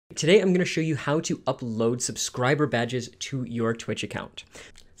Today I'm going to show you how to upload subscriber badges to your Twitch account.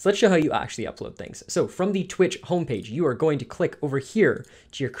 So let's show how you actually upload things. So from the Twitch homepage, you are going to click over here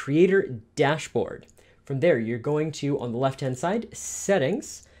to your creator dashboard. From there, you're going to, on the left-hand side,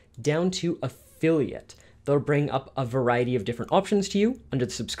 settings, down to affiliate. They'll bring up a variety of different options to you. Under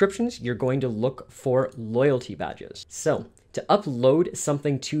the subscriptions, you're going to look for loyalty badges. So to upload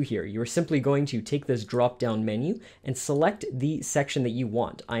something to here, you're simply going to take this drop-down menu and select the section that you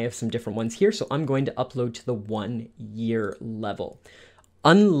want. I have some different ones here, so I'm going to upload to the 1 year level.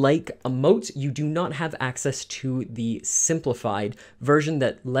 Unlike emotes, you do not have access to the simplified version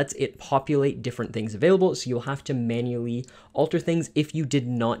that lets it populate different things available, so you'll have to manually alter things if you did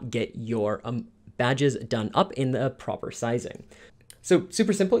not get your badges done up in the proper sizing. So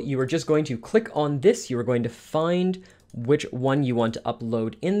super simple, you are just going to click on this, you are going to find which one you want to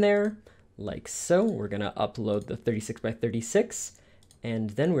upload in there, like so. We're going to upload the 36 by 36.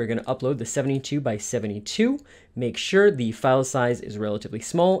 And then we're going to upload the 72 by 72. Make sure the file size is relatively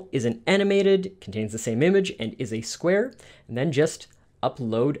small, isn't animated, contains the same image, and is a square. And then just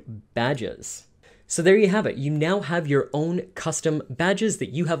upload badges. So there you have it. You now have your own custom badges that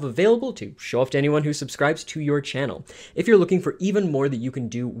you have available to show off to anyone who subscribes to your channel. If you're looking for even more that you can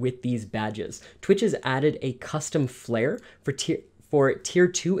do with these badges, Twitch has added a custom flare for tier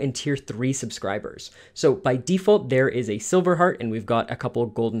 2 and tier 3 subscribers. So by default, there is a silver heart and we've got a couple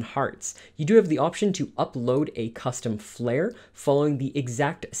of golden hearts. You do have the option to upload a custom flare following the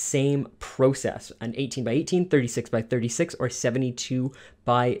exact same process, an 18 by 18, 36 by 36, or 72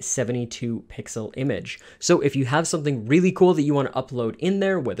 by 72 pixel image. So if you have something really cool that you want to upload in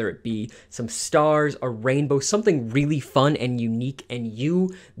there, whether it be some stars, a rainbow, something really fun and unique and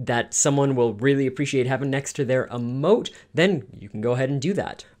you that someone will really appreciate having next to their emote, then you can go ahead and do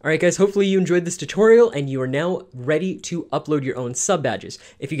that. All right, guys, hopefully you enjoyed this tutorial and you are now ready to upload your own sub badges.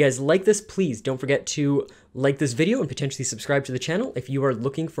 If you guys like this, please don't forget to like this video and potentially subscribe to the channel if you are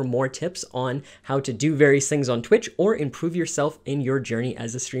looking for more tips on how to do various things on Twitch or improve yourself in your journey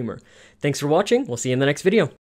as a streamer. Thanks for watching. We'll see you in the next video.